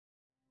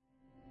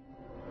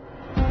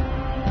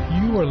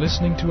are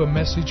listening to a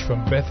message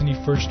from Bethany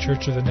First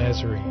Church of the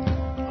Nazarene,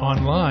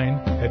 online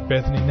at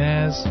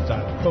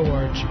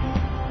bethanynaz.org.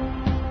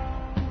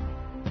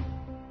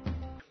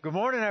 Good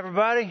morning,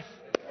 everybody.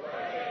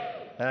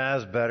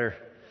 That's better.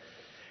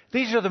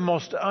 These are the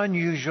most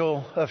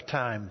unusual of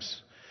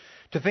times.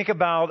 To think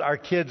about our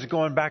kids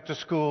going back to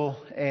school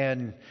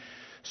and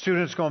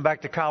students going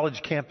back to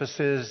college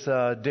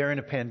campuses during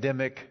a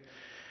pandemic.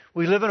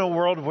 We live in a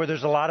world where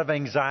there's a lot of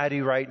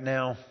anxiety right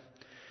now.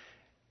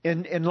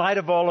 In light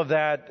of all of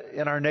that,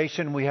 in our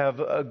nation, we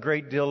have a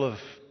great deal of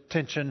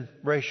tension,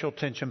 racial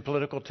tension,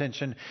 political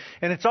tension,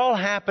 and it's all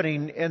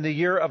happening in the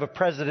year of a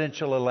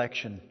presidential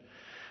election.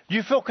 Do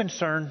you feel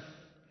concerned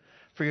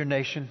for your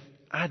nation?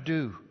 I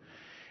do.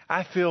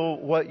 I feel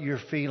what you're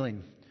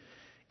feeling.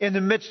 In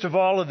the midst of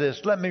all of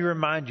this, let me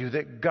remind you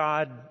that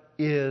God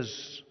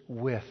is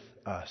with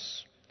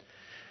us.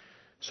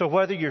 So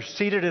whether you're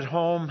seated at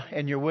home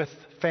and you're with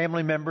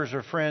family members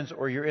or friends,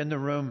 or you're in the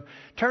room,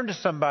 turn to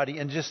somebody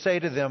and just say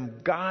to them,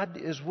 God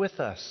is with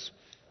us.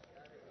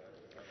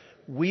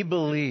 We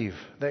believe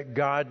that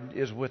God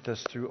is with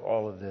us through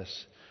all of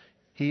this.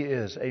 He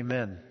is.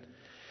 Amen.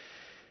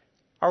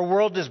 Our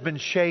world has been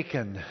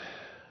shaken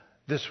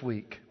this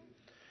week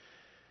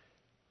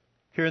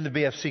here in the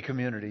BFC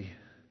community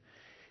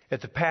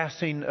at the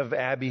passing of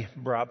Abby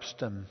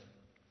Bropston.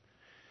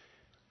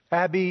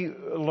 Abby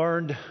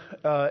learned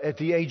at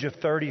the age of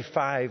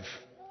 35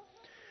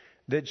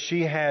 that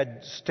she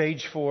had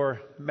stage 4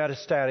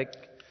 metastatic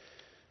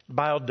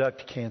bile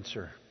duct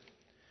cancer.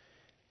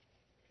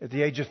 At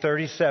the age of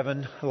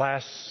 37,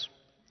 last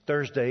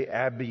Thursday,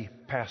 Abby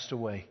passed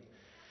away.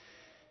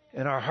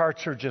 And our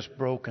hearts are just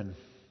broken.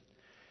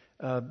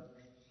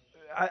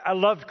 I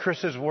loved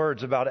Chris's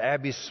words about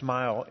Abby's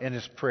smile and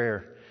his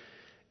prayer.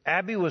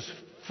 Abby was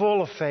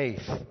full of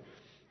faith,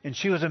 and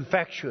she was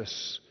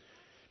infectious.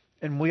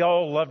 And we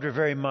all loved her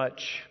very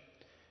much.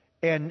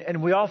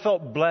 And we all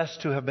felt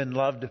blessed to have been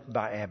loved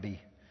by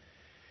Abby.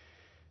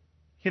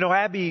 You know,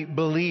 Abby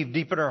believed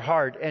deep in her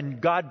heart,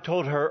 and God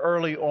told her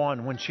early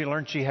on when she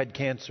learned she had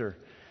cancer,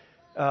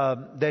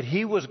 that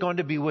He was going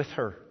to be with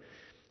her.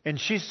 And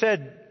she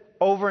said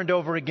over and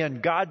over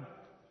again, God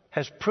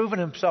has proven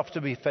Himself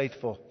to be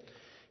faithful.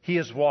 He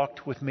has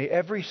walked with me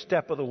every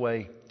step of the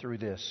way through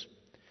this.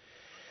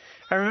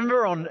 I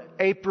remember on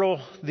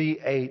April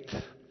the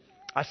 8th,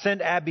 I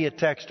sent Abby a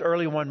text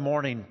early one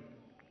morning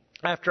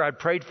after I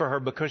prayed for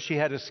her because she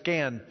had a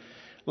scan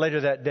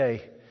later that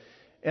day.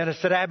 And I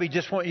said, Abby,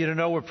 just want you to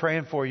know we're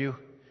praying for you.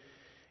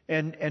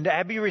 And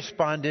Abby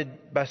responded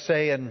by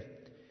saying,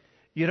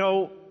 you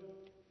know,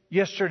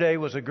 yesterday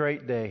was a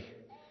great day.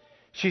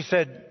 She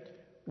said,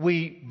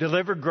 we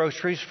delivered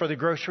groceries for the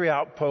grocery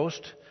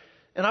outpost.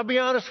 And I'll be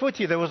honest with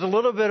you, there was a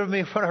little bit of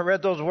me when I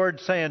read those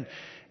words saying,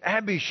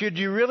 Abby, should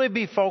you really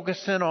be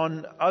focusing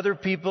on other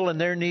people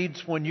and their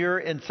needs when you're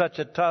in such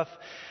a tough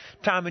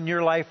time in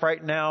your life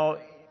right now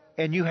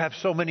and you have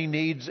so many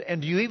needs?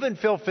 And do you even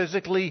feel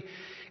physically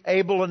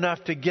able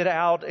enough to get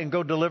out and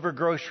go deliver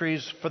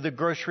groceries for the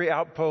grocery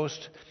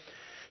outpost?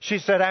 She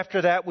said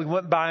after that, we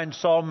went by and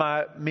saw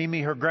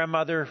Mimi, her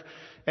grandmother,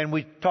 and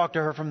we talked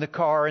to her from the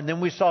car. And then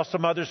we saw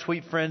some other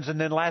sweet friends.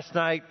 And then last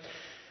night,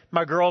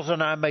 my girls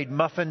and I made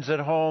muffins at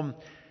home.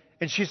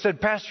 And she said,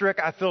 Pastor Rick,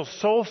 I feel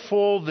so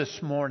full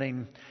this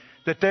morning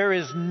that there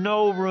is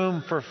no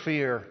room for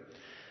fear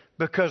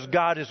because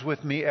God is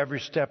with me every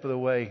step of the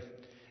way.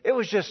 It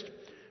was just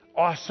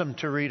awesome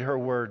to read her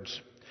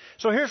words.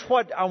 So here's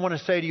what I want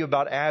to say to you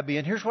about Abby,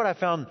 and here's what I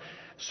found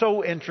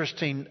so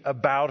interesting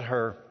about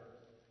her.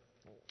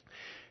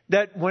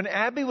 That when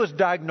Abby was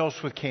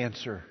diagnosed with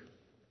cancer,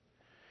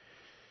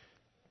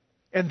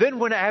 and then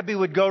when Abby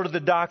would go to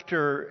the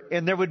doctor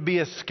and there would be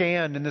a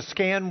scan, and the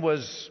scan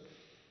was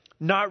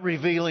not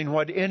revealing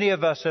what any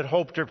of us had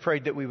hoped or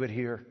prayed that we would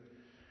hear.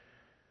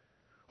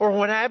 Or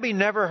when Abby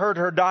never heard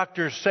her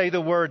doctors say the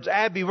words,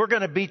 Abby, we're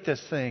going to beat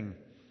this thing.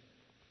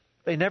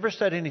 They never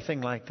said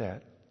anything like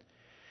that.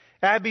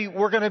 Abby,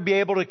 we're going to be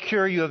able to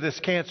cure you of this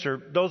cancer.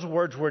 Those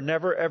words were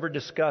never ever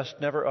discussed,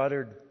 never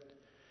uttered.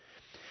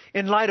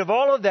 In light of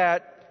all of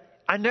that,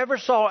 I never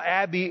saw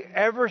Abby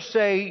ever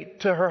say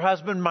to her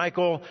husband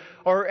Michael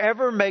or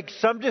ever make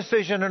some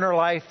decision in her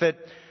life that,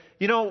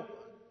 you know,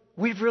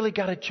 we've really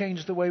got to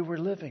change the way we're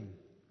living.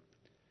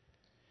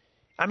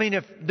 I mean,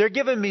 if they're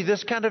giving me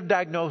this kind of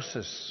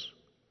diagnosis,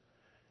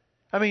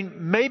 I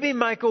mean, maybe,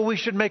 Michael, we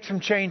should make some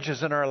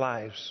changes in our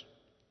lives.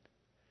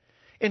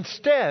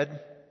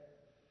 Instead,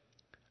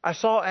 I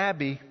saw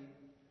Abby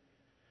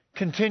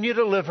continue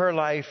to live her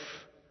life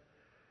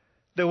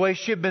the way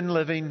she had been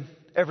living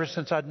ever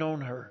since I'd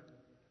known her.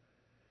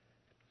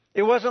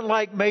 It wasn't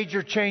like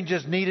major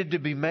changes needed to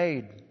be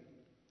made.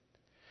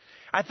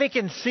 I think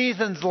in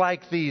seasons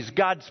like these,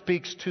 God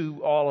speaks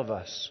to all of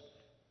us.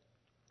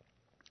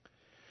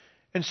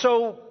 And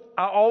so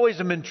I always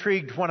am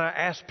intrigued when I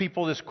ask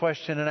people this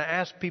question, and I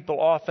ask people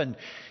often,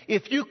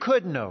 if you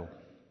could know,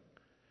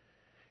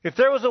 if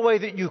there was a way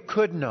that you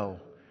could know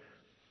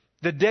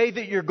the day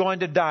that you're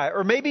going to die,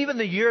 or maybe even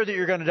the year that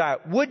you're going to die,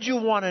 would you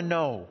want to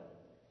know?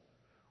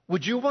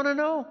 Would you want to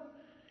know?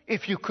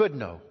 if you could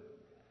know.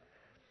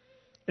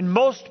 And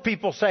most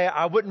people say,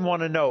 I wouldn't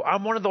want to know.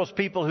 I'm one of those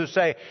people who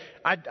say,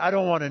 I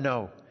don't want to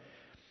know.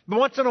 But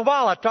once in a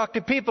while I talk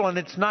to people and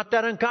it's not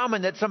that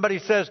uncommon that somebody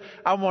says,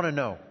 I want to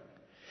know.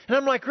 And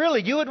I'm like,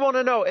 really? You would want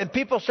to know? And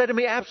people say to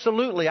me,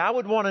 absolutely, I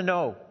would want to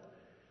know.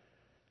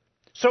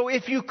 So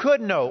if you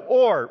could know,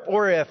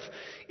 or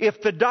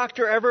if the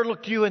doctor ever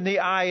looked you in the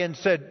eye and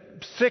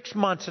said 6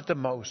 months at the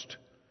most,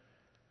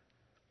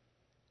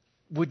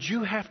 would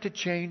you have to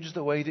change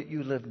the way that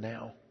you live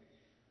now?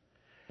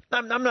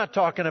 I'm not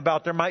talking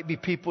about there might be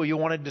people you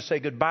wanted to say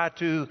goodbye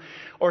to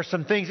or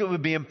some things that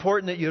would be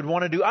important that you'd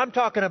want to do. I'm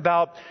talking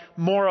about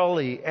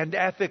morally and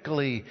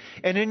ethically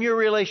and in your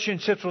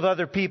relationships with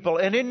other people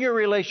and in your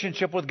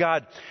relationship with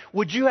God.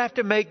 Would you have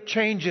to make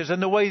changes in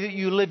the way that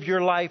you live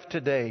your life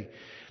today?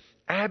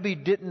 Abby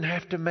didn't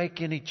have to make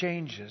any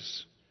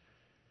changes.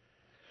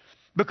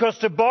 Because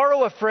to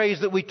borrow a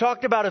phrase that we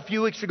talked about a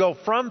few weeks ago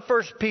from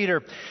 1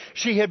 Peter,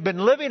 she had been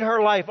living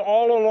her life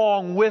all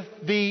along with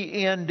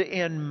the end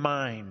in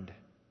mind.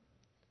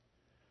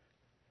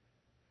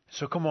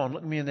 So come on,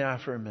 look me in the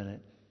eye for a minute.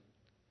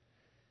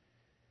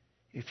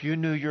 If you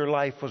knew your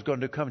life was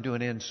going to come to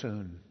an end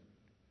soon,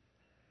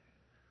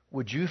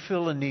 would you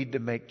feel a need to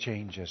make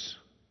changes?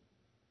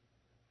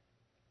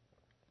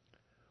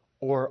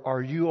 Or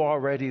are you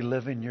already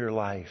living your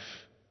life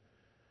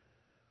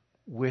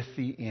with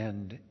the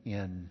end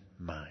in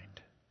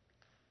mind?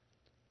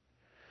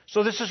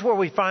 So this is where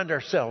we find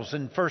ourselves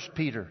in 1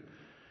 Peter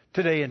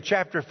today in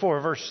chapter 4,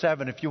 verse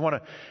 7. If you want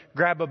to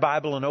grab a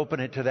Bible and open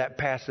it to that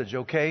passage,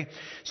 okay?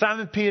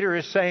 Simon Peter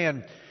is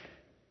saying,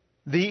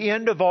 the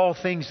end of all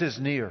things is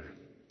near.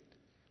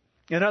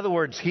 In other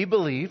words, he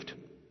believed,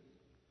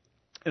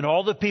 and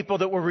all the people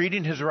that were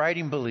reading his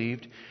writing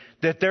believed,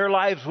 that their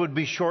lives would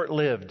be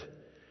short-lived.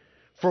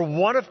 For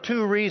one of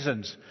two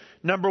reasons.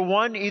 Number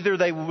one, either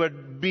they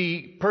would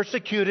be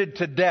persecuted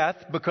to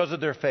death because of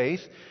their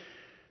faith,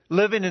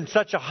 living in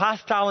such a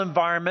hostile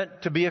environment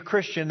to be a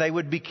Christian, they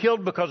would be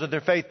killed because of their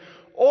faith,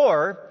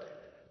 or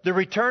the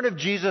return of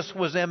Jesus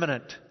was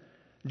imminent.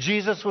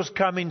 Jesus was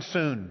coming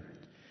soon.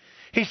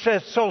 He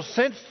says, so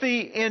since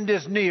the end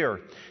is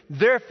near,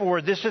 therefore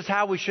this is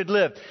how we should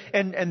live.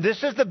 And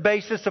this is the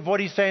basis of what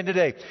he's saying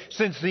today.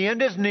 Since the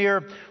end is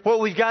near, what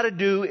we've got to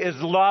do is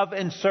love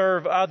and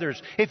serve others.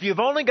 If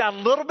you've only got a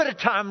little bit of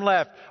time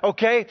left,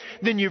 okay,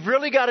 then you've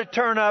really got to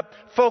turn up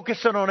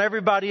focusing on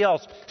everybody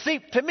else.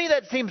 See, to me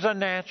that seems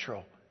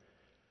unnatural.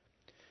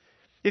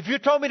 If you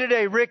told me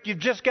today, Rick, you've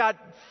just got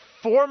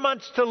 4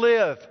 months to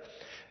live,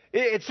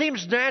 it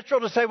seems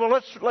natural to say,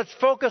 well, let's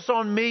focus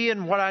on me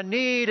and what I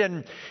need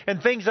and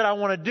things that I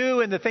want to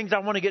do and the things I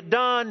want to get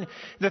done,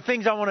 the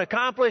things I want to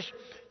accomplish.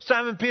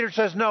 Simon Peter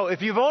says, no,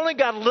 if you've only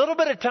got a little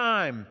bit of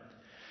time,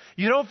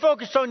 you don't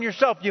focus on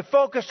yourself, you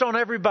focus on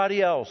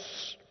everybody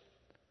else.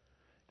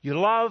 You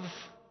love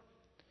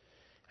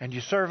and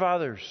you serve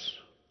others.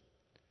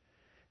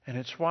 And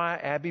it's why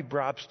Abby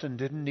Brobston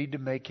didn't need to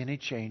make any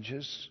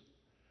changes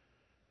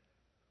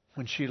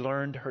when she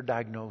learned her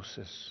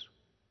diagnosis.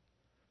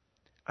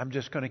 I'm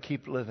just going to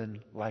keep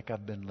living like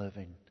I've been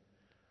living.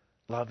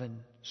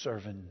 Loving,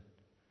 serving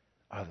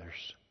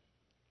others.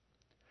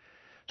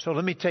 So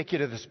let me take you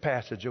to this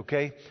passage,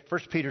 okay?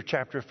 1 Peter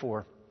chapter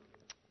 4.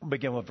 We'll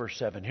begin with verse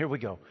 7. Here we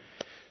go.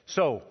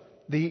 So,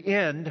 the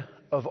end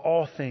of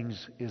all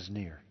things is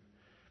near.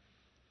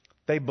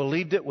 They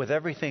believed it with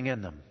everything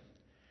in them.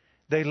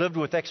 They lived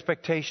with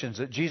expectations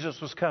that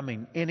Jesus was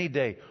coming any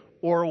day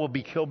or will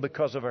be killed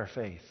because of our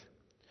faith.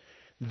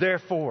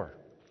 Therefore,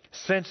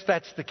 since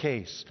that's the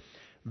case,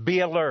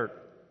 be alert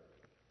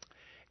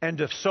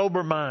and of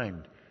sober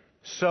mind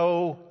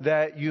so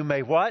that you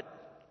may what?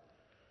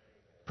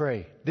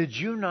 Pray. Did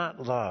you not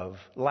love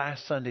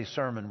last Sunday's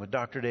sermon with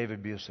Dr.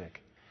 David Busick?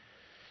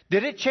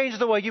 Did it change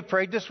the way you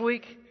prayed this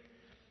week?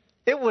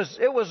 It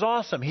was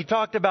awesome. He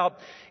talked about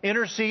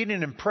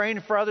interceding and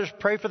praying for others.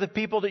 Pray for the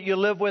people that you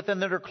live with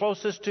and that are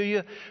closest to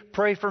you.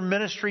 Pray for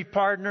ministry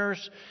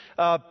partners.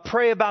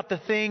 Pray about the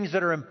things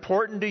that are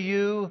important to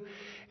you.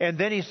 And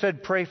then he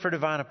said, pray for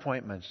divine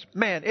appointments.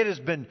 Man, it has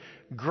been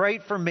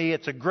great for me.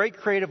 It's a great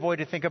creative way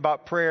to think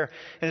about prayer.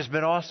 And it's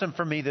been awesome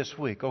for me this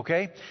week,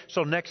 okay?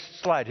 So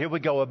next slide. Here we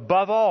go.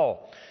 Above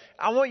all,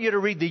 I want you to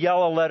read the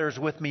yellow letters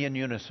with me in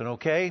unison,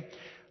 okay?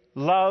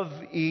 Love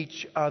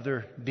each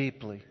other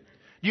deeply.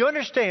 Do you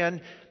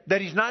understand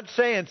that he's not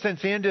saying,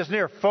 since the end is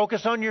near,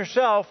 focus on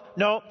yourself?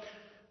 No,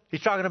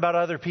 he's talking about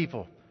other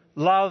people.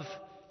 Love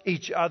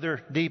each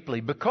other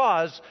deeply,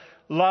 because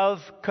love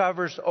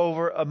covers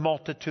over a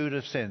multitude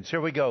of sins.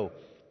 Here we go.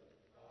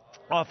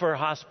 Offer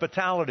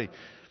hospitality.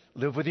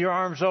 Live with your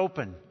arms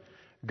open.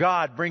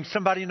 God, bring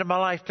somebody into my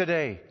life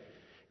today.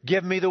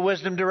 Give me the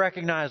wisdom to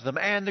recognize them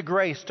and the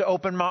grace to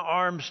open my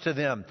arms to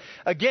them.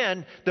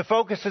 Again, the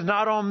focus is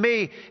not on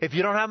me. If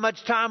you don't have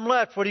much time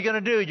left, what are you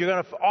going to do? You're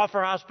going to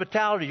offer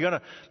hospitality. You're going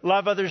to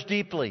love others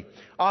deeply.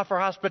 Offer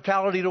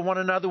hospitality to one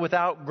another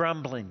without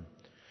grumbling.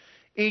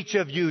 Each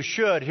of you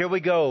should, here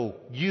we go,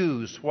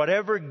 use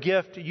whatever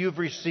gift you've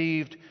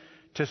received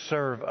to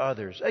serve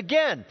others.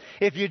 Again,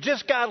 if you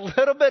just got a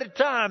little bit of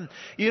time,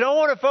 you don't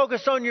want to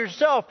focus on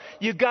yourself.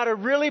 You've got to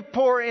really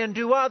pour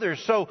into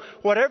others. So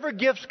whatever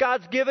gifts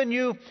God's given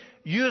you,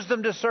 use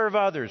them to serve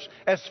others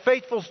as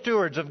faithful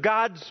stewards of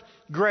God's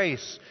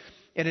grace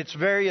in its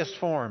various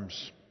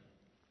forms.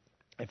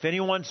 If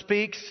anyone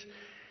speaks,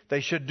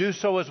 they should do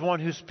so as one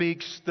who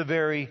speaks the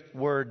very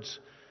words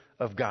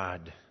of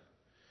God.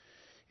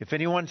 If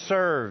anyone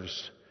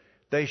serves,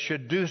 they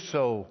should do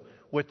so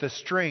with the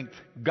strength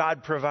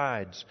God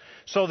provides,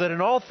 so that in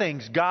all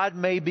things God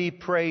may be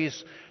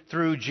praised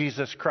through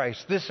Jesus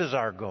Christ. This is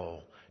our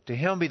goal. To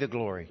Him be the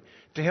glory.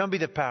 To Him be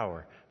the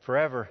power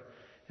forever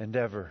and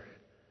ever.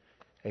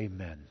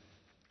 Amen.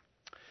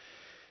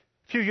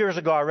 A few years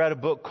ago, I read a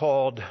book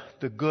called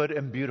The Good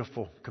and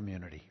Beautiful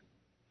Community.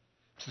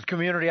 It's the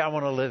community I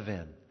want to live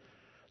in.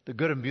 The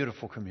good and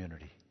beautiful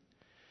community.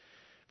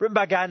 Written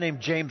by a guy named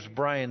James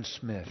Bryan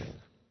Smith.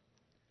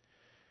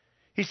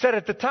 He said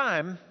at the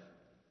time,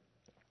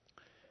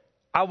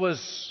 I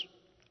was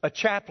a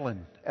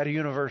chaplain at a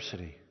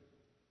university.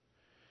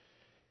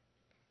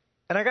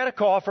 And I got a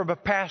call from a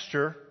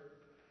pastor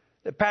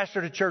that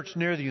pastored a church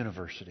near the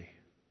university.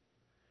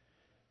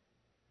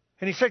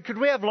 And he said, could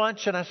we have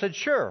lunch? And I said,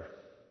 sure.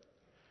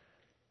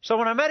 So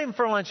when I met him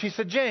for lunch, he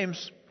said,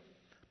 James,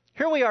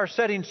 here we are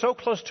sitting so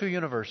close to a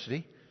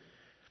university,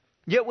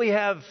 yet we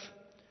have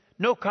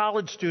no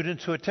college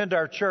students who attend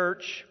our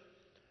church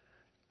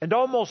and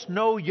almost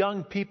no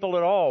young people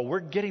at all.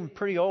 We're getting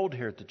pretty old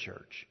here at the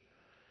church.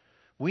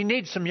 We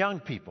need some young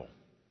people.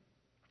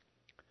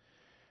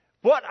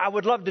 What I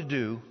would love to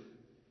do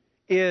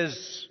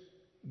is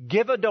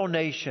give a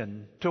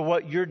donation to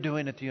what you're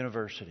doing at the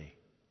university.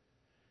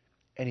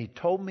 And he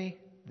told me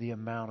the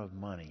amount of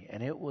money,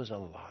 and it was a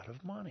lot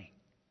of money.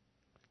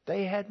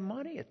 They had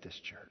money at this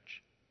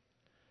church.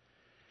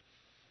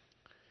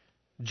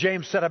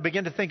 James said, I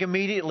began to think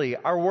immediately,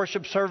 our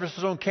worship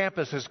services on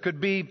campuses could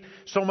be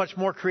so much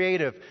more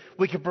creative.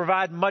 We could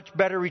provide much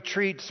better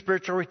retreats,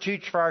 spiritual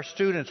retreats for our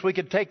students. We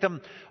could take them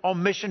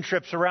on mission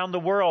trips around the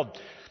world.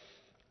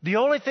 The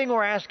only thing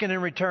we're asking in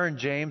return,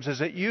 James, is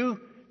that you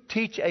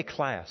teach a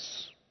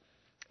class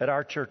at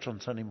our church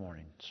on Sunday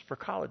mornings for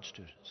college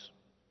students.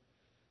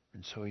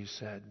 And so he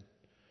said,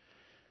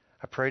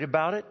 I prayed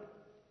about it.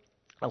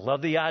 I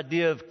love the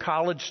idea of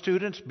college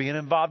students being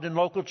involved in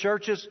local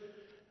churches.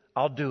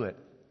 I'll do it.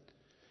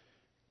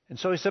 And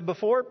so he said,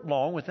 before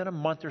long, within a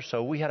month or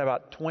so, we had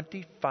about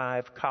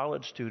 25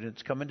 college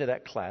students come into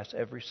that class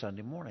every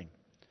Sunday morning.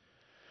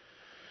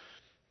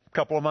 A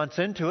couple of months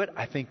into it,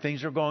 I think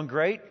things are going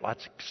great.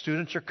 Lots of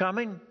students are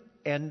coming.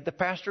 And the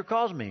pastor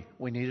calls me.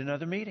 We need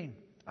another meeting.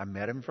 I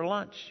met him for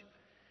lunch.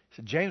 He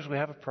said, James, we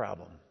have a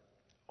problem.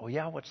 Oh,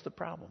 yeah, what's the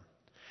problem?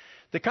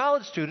 The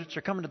college students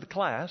are coming to the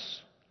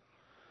class,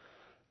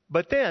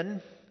 but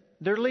then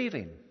they're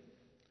leaving.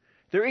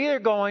 They're either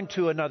going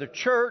to another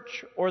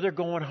church or they're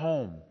going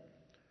home.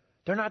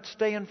 They're not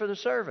staying for the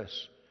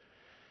service.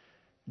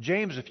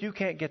 James, if you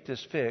can't get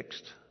this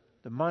fixed,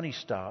 the money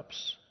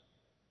stops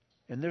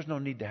and there's no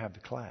need to have the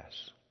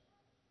class.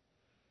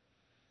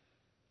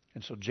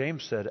 And so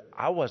James said,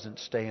 I wasn't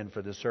staying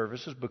for the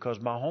services because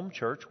my home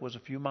church was a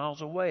few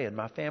miles away and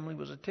my family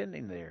was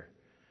attending there.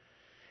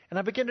 And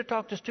I began to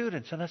talk to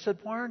students and I said,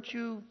 why aren't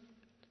you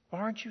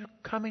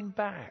coming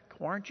back?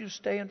 Why aren't you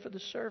staying for the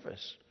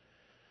service?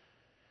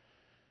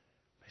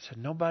 He said,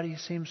 nobody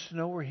seems to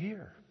know we're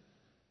here.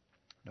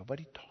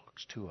 Nobody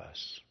talks to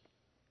us.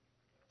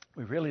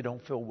 We really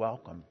don't feel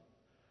welcome.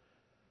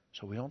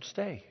 So we don't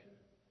stay.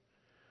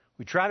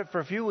 We tried it for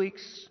a few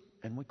weeks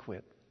and we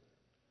quit.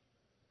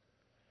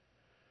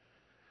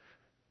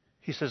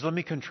 He says, let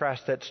me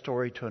contrast that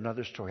story to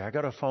another story. I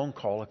got a phone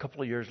call a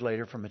couple of years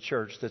later from a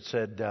church that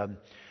said,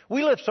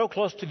 we live so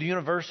close to the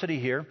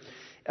university here.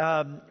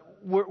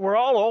 We're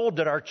all old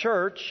at our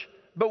church,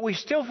 but we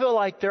still feel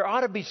like there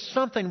ought to be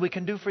something we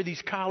can do for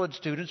these college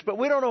students, but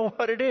we don't know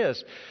what it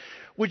is.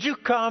 Would you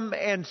come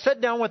and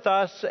sit down with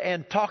us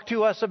and talk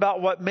to us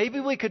about what maybe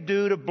we could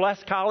do to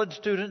bless college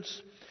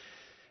students?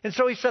 And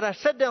so he said, I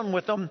sat down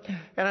with them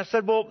and I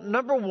said, well,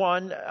 number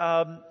one,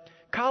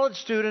 college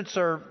students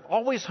are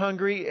always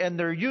hungry and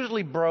they're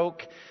usually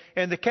broke.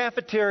 And the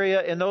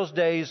cafeteria in those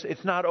days,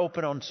 it's not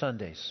open on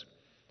Sundays.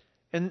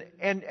 And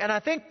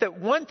I think that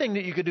one thing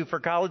that you could do for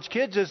college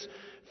kids is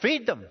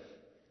feed them.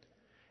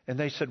 And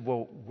they said,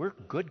 well, we're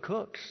good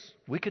cooks.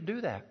 We could do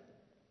that.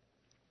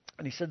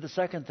 And he said the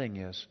second thing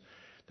is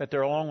that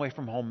they're a long way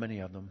from home, many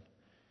of them,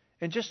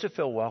 and just to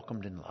feel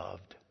welcomed and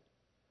loved.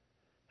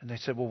 And they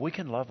said, well, we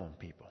can love on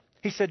people.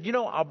 He said,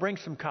 I'll bring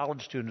some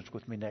college students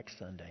with me next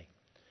Sunday.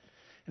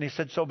 And he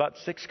said, so about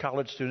 6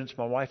 college students,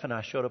 my wife and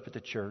I showed up at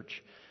the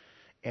church,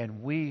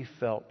 and we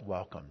felt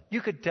welcome.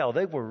 You could tell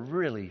they were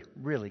really,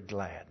 really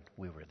glad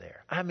we were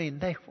there. I mean,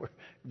 they were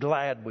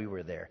glad we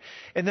were there.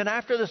 And then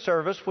after the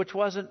service, which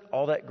wasn't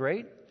all that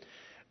great,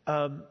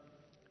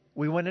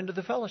 we went into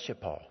the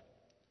fellowship hall.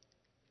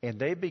 And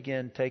they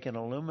began taking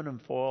aluminum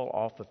foil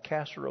off of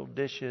casserole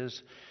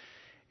dishes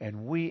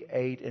And we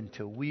ate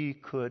until we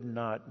could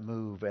not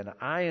move. And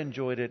I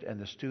enjoyed it, and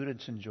the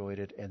students enjoyed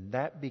it. And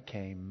that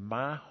became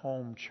my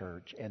home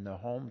church and the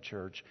home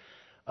church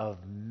of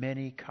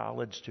many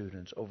college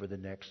students over the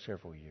next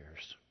several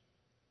years.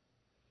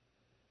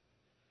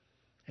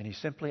 And he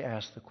simply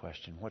asked the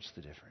question, what's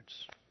the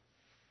difference?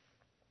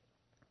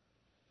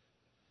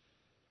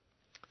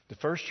 The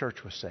first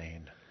church was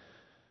saying,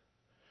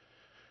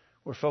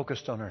 we're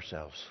focused on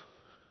ourselves.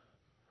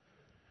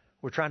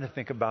 We're trying to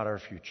think about our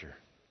future.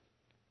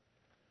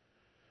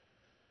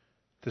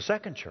 The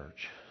second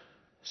church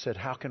said,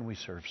 how can we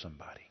serve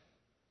somebody?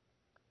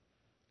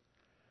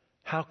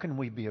 How can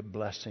we be a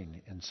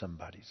blessing in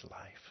somebody's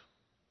life?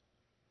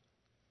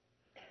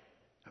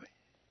 I mean,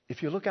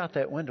 if you look out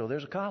that window,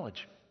 there's a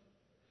college.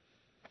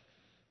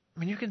 I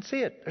mean, you can see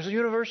it. There's a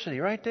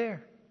university right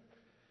there.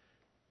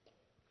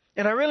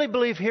 And I really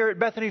believe here at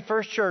Bethany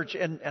First Church,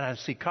 and I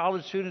see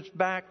college students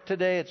back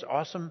today. It's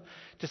awesome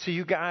to see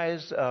you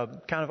guys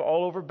kind of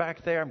all over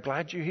back there. I'm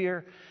glad you're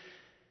here.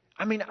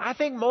 I mean, I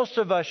think most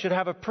of us should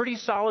have a pretty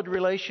solid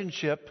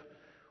relationship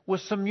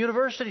with some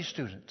university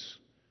students.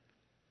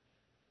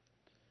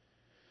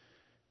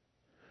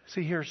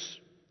 See,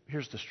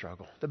 here's the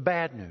struggle. The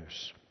bad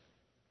news.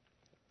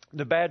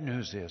 The bad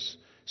news is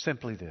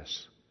simply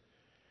this.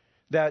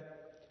 That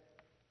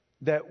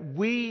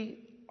we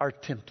are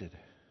tempted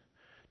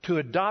to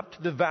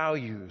adopt the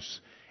values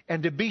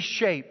and to be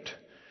shaped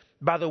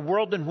by the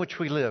world in which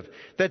we live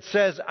that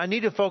says, I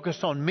need to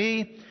focus on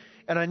me,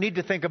 and I need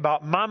to think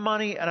about my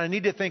money, and I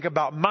need to think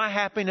about my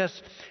happiness,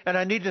 and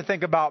I need to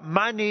think about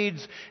my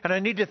needs, and I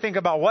need to think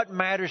about what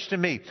matters to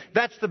me.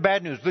 That's the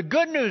bad news. The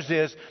good news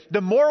is,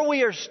 the more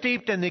we are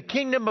steeped in the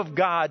kingdom of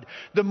God,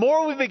 the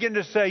more we begin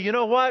to say, you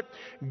know what?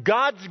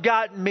 God's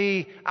got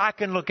me. I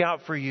can look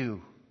out for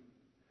you.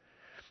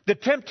 The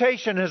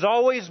temptation has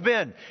always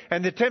been,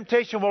 and the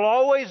temptation will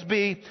always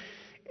be,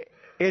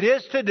 it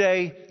is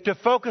today, to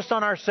focus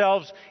on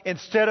ourselves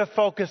instead of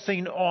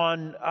focusing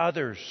on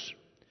others.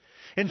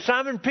 And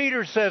Simon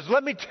Peter says,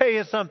 let me tell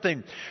you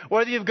something.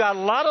 Whether you've got a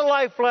lot of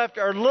life left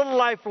or little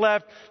life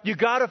left, you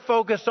got to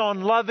focus on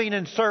loving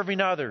and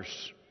serving others.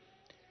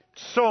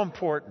 It's so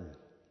important.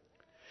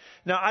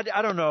 Now,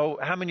 I don't know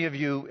how many of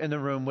you in the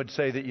room would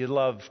say that you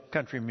love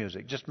country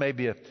music. Just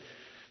maybe a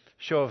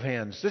show of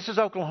hands. This is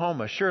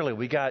Oklahoma. Surely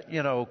we got,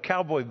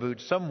 cowboy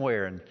boots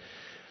somewhere and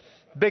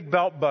big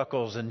belt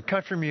buckles and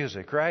country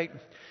music, right?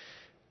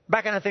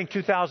 Back in, I think,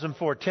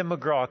 2004, Tim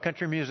McGraw,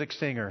 country music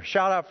singer.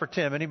 Shout out for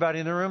Tim. Anybody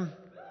in the room?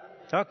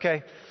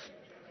 Okay.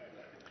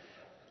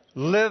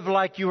 Live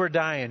Like You Were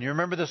Dying. You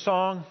remember the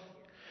song?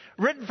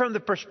 Written from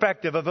the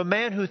perspective of a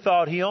man who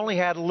thought he only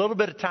had a little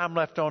bit of time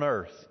left on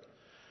earth.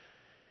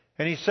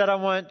 And he said, I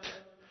went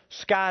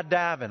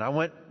skydiving. I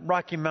went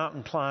Rocky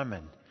Mountain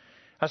climbing.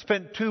 I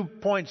spent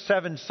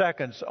 2.7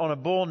 seconds on a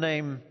bull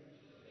named...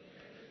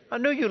 I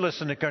knew you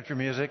listened to country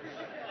music.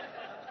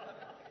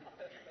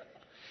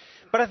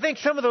 But I think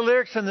some of the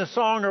lyrics in the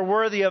song are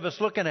worthy of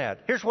us looking at.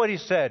 Here's what he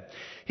said.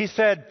 He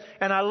said,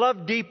 and I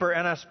loved deeper,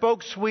 and I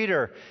spoke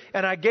sweeter,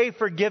 and I gave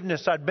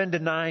forgiveness I'd been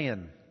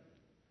denying.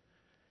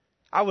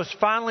 I was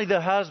finally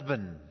the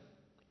husband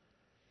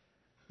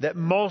that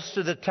most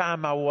of the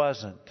time I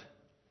wasn't.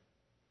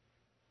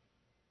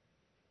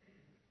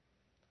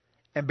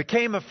 And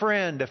became a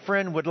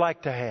friend would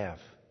like to have.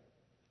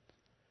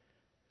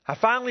 I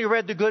finally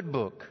read the good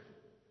book.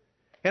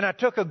 And I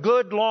took a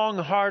good, long,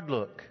 hard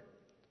look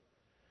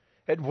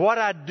at what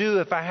I'd do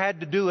if I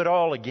had to do it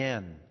all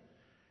again.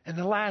 And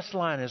the last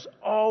line has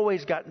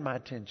always gotten my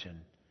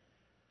attention.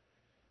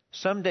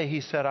 Someday,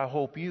 he said, I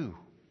hope you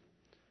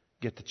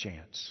get the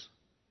chance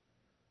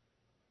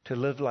to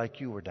live like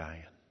you were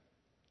dying.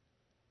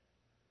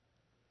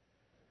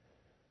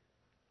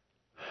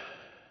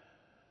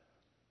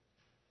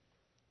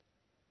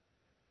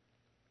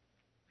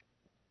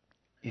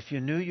 If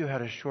you knew you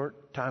had a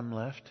short time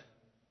left,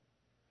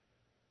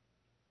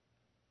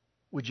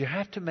 would you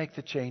have to make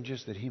the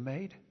changes that he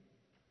made?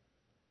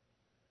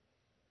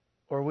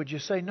 Or would you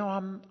say, no,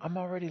 I'm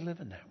already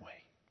living that way?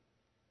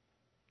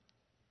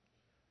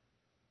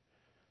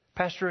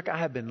 Pastor Rick, I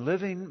have been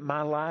living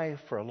my life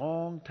for a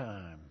long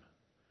time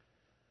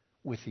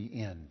with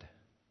the end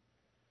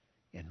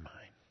in mind.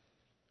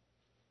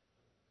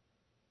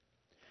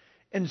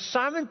 And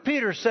Simon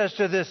Peter says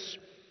to this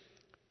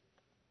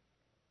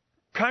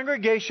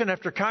congregation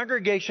after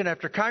congregation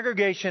after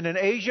congregation in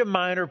Asia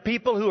Minor,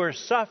 people who are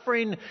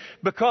suffering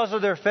because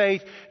of their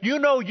faith,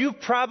 you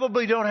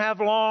probably don't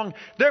have long.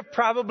 They're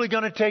probably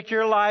going to take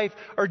your life,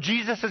 or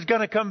Jesus is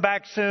going to come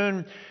back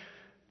soon.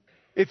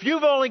 If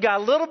you've only got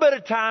a little bit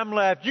of time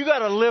left, you got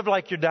to live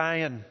like you're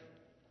dying.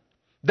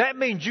 That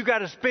means you got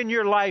to spend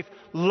your life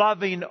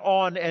loving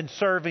on and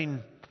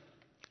serving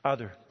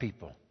other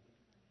people.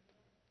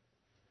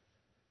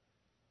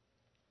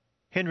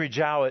 Henry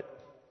Jowett,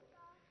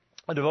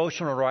 a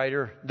devotional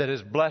writer that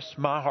has blessed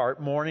my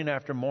heart morning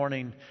after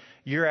morning,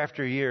 year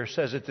after year,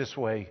 says it this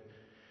way: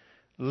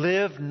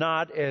 live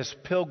not as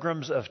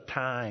pilgrims of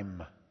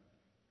time,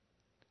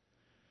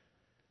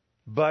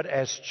 but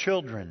as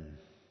children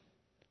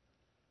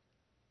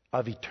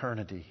of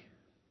eternity.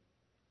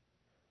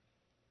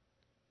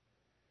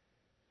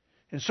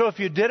 And so if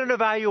you did an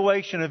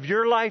evaluation of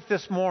your life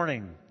this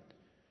morning,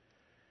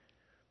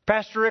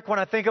 Pastor Rick, when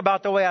I think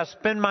about the way I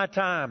spend my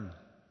time,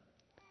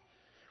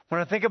 when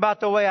I think about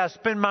the way I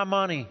spend my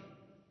money,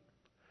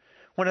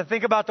 when I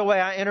think about the way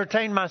I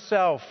entertain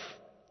myself,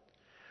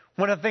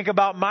 when I think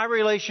about my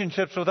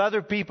relationships with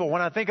other people,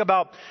 when I think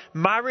about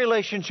my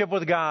relationship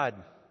with God,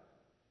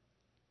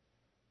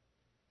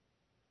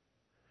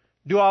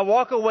 do I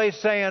walk away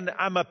saying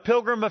I'm a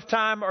pilgrim of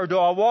time, or do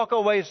I walk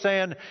away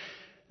saying,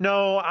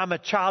 no, I'm a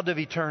child of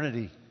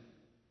eternity?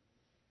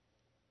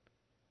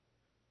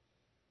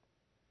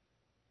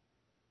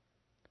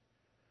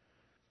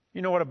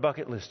 You know what a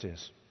bucket list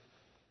is?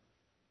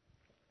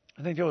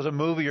 I think there was a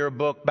movie or a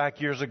book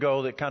back years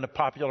ago that kind of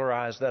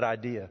popularized that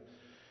idea.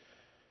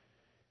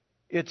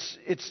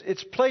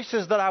 It's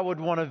places that I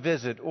would want to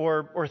visit,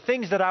 or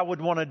things that I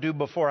would want to do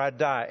before I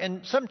die.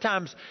 And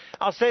sometimes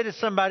I'll say to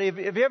somebody,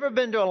 have you ever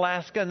been to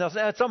Alaska? And they'll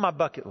say, it's on my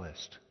bucket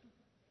list.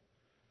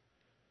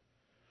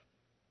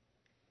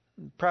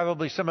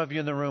 Probably some of you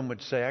in the room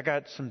would say, I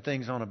got some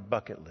things on a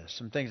bucket list,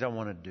 some things I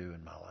want to do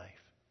in my life.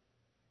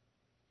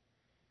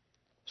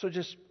 So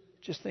just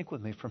think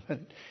with me for a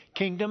minute.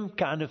 Kingdom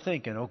kind of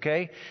thinking,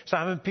 okay?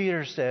 Simon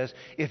Peter says,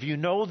 if you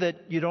know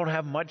that you don't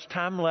have much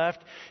time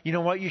left, you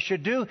know what you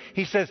should do?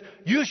 He says,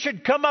 you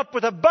should come up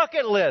with a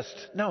bucket list.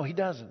 No, he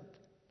doesn't.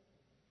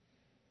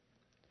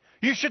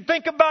 You should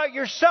think about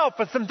yourself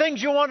and some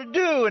things you want to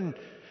do and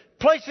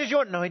places you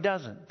want. No, he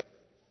doesn't.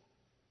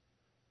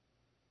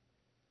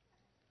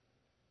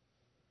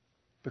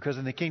 Because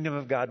in the kingdom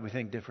of God, we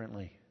think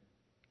differently.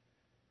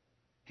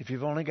 If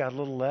you've only got a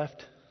little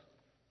left,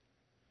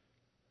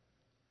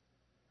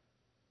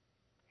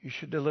 you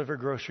should deliver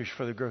groceries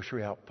for the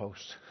grocery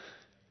outpost.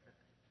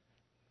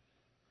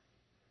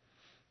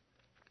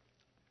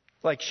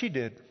 Like she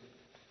did.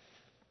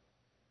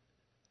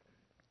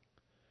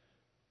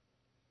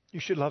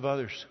 You should love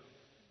others.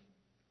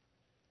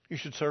 You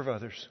should serve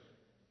others.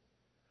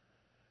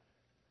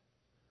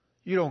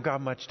 You don't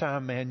got much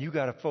time, man. You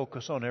got to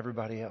focus on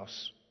everybody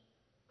else.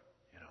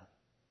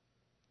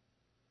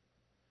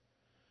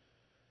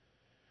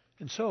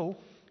 And so,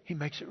 he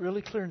makes it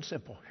really clear and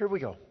simple. Here we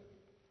go.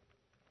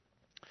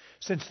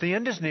 Since the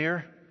end is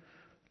near,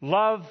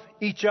 love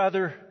each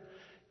other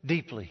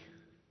deeply.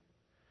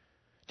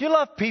 Do you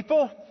love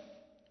people?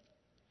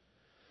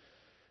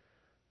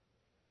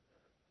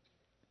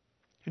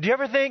 Do you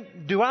ever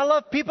think, do I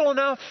love people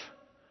enough?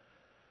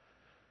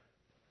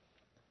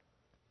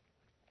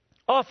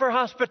 Offer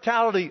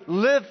hospitality.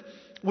 Live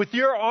with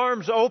your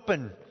arms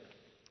open.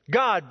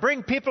 God,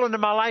 bring people into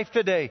my life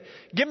today.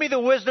 Give me the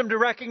wisdom to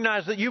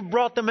recognize that you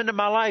brought them into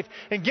my life,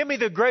 and give me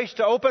the grace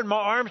to open my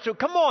arms to,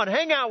 come on,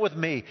 hang out with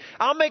me.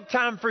 I'll make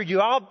time for you.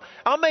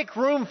 I'll make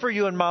room for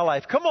you in my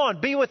life. Come on,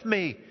 be with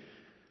me.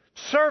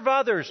 Serve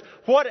others.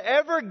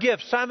 Whatever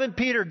gifts, Simon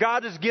Peter,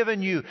 God has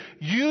given you,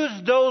 use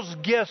those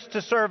gifts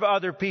to serve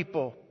other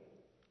people.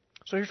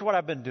 So here's what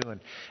I've been doing.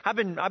 I've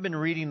been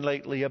reading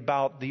lately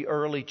about the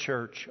early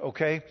church,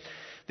 okay?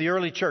 The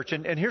early church.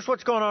 And here's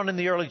what's going on in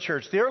the early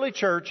church. The early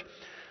church,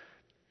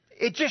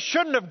 it just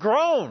shouldn't have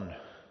grown.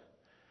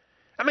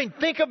 I mean,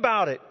 think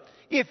about it.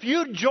 If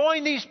you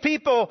join these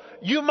people,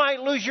 you might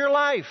lose your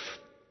life.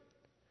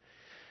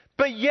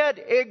 But yet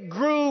it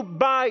grew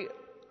by,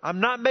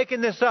 I'm not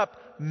making this up,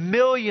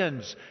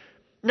 millions.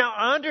 Now,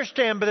 I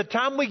understand by the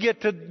time we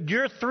get to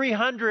year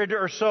 300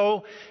 or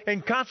so,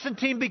 and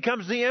Constantine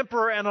becomes the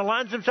emperor and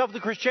aligns himself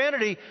with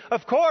Christianity,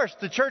 of course,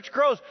 the church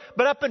grows.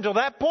 But up until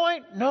that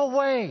point, no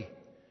way.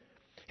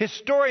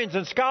 Historians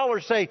and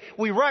scholars say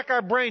we rack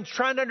our brains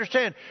trying to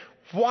understand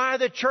why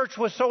the church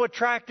was so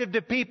attractive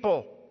to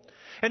people.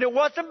 And it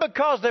wasn't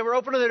because they were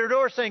opening their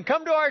doors saying,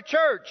 come to our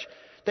church.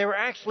 They were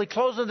actually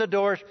closing the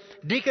doors.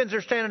 Deacons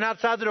are standing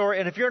outside the door,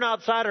 and if you're an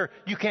outsider,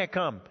 you can't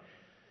come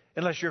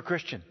unless you're a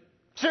Christian.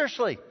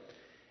 Seriously.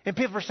 And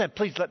people are saying,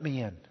 please let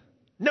me in.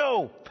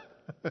 No.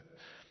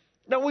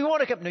 No, we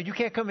want to come. No, you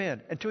can't come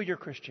in until you're a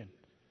Christian.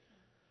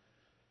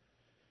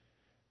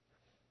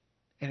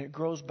 And it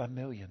grows by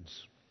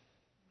millions.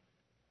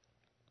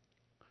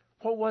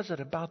 What was it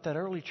about that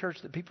early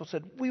church that people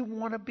said, we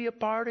want to be a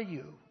part of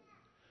you?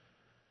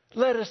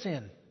 Let us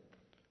in.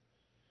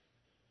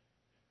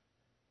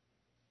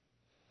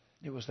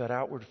 It was that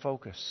outward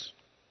focus.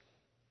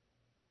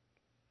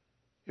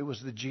 It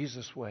was the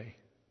Jesus way.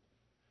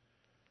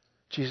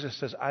 Jesus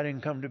says, I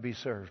didn't come to be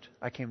served.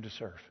 I came to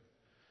serve.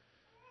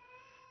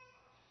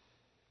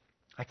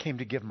 I came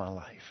to give my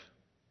life.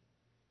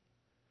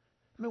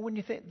 I mean, when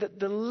you think that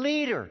the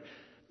leader,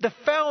 the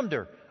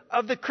founder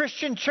of the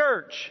Christian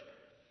church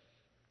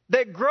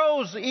that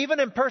grows even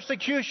in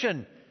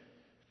persecution,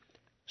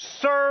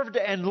 served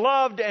and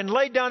loved and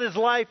laid down his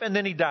life, and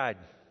then he died.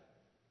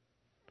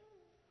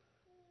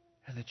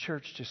 And the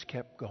church just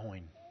kept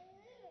going.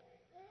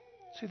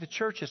 See, the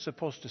church is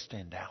supposed to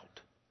stand out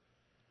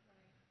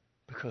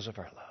because of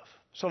our love.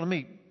 So let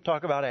me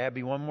talk about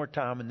Abby one more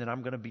time, and then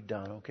I'm going to be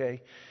done,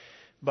 okay?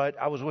 But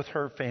I was with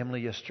her family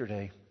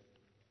yesterday.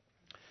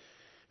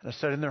 And I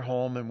sat in their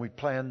home, and we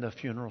planned the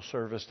funeral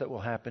service that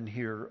will happen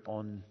here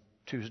on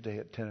Tuesday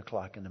at 10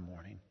 o'clock in the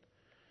morning.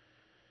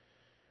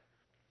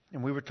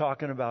 And we were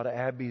talking about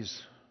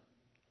Abby's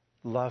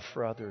love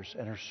for others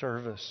and her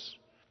service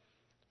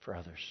for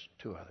others,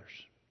 to others.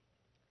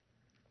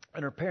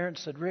 And her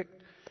parents said, Rick,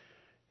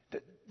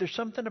 there's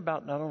something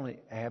about not only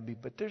Abby,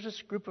 but there's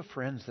this group of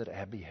friends that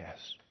Abby has.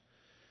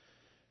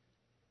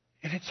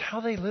 And it's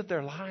how they live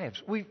their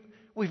lives. We've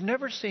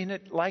never seen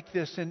it like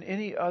this in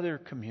any other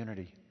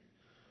community.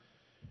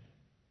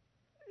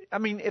 I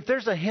mean, if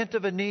there's a hint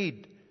of a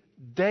need,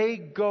 they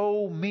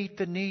go meet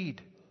the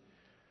need.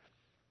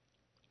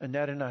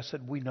 Annette and I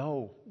said, we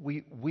know.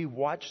 We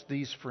watched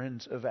these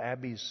friends of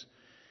Abby's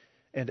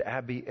and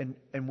Abby,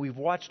 and we've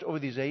watched over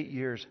these 8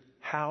 years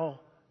how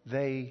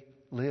they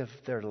live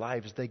their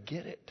lives. They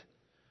get it.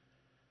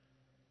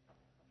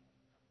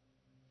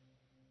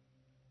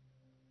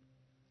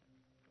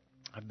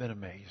 I've been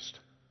amazed.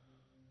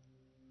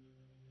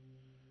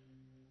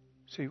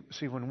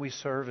 See, when we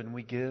serve and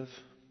we give,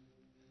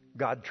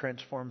 God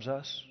transforms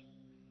us,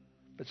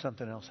 but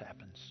something else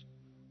happens.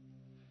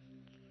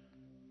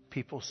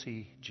 People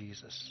see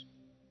Jesus,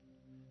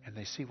 and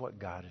they see what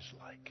God is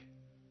like,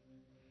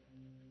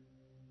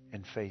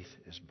 and faith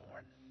is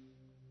born.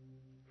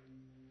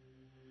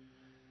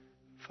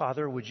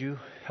 Father, would you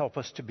help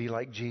us to be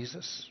like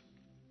Jesus?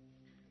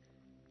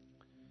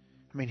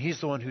 I mean,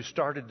 He's the one who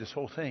started this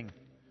whole thing.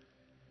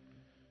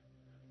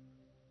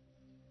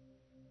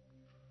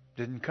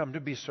 Didn't come to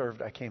be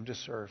served, I came to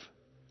serve.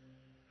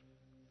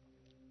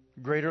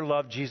 Greater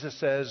love, Jesus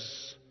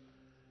says,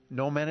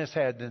 no man has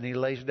had than He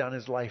lays down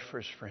His life for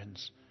His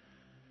friends.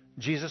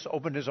 Jesus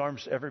opened His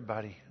arms to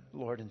everybody,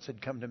 Lord, and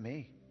said, come to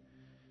me.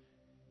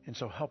 And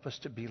so help us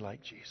to be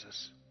like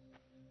Jesus.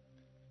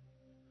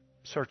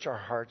 Search our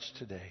hearts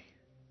today.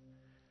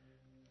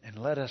 And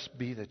let us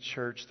be the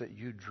church that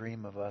you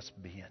dream of us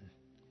being.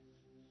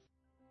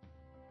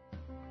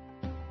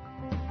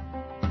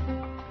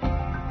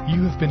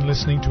 You have been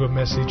listening to a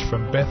message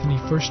from Bethany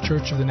First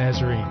Church of the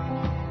Nazarene.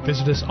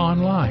 Visit us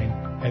online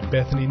at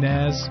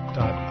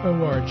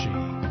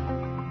bethanynaz.org.